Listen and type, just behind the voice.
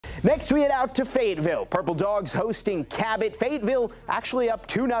Next, we head out to Fayetteville. Purpledogs hosting Cabot. Fayetteville actually up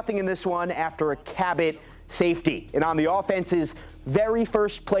 2-0 in this one after a Cabot safety. And on the offense's very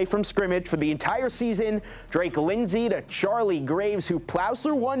first play from scrimmage for the entire season, Drake Lindsay to Charlie Graves, who plows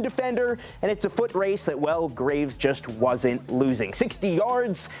through one defender, and it's a foot race that, well, Graves just wasn't losing. 60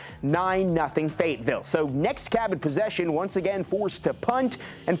 yards, 9-0 Fayetteville. So next Cabot possession, once again forced to punt,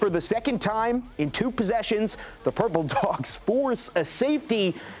 and for the second time in 2 possessions, the Purpledogs force a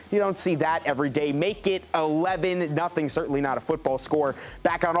safety. You don't see that every day. Make it 11-0. Certainly not a football score.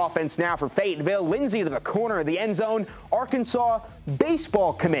 Back on offense now for Fayetteville. Lindsay to the corner of the end zone. Arkansas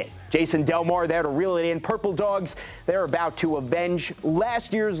baseball commit Jason Delmar there to reel it in. Purpledogs, they're about to avenge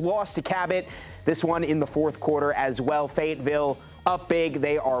last year's loss to Cabot. This one in the 4th quarter as well. Fayetteville up big.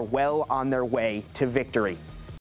 They are well on their way to victory.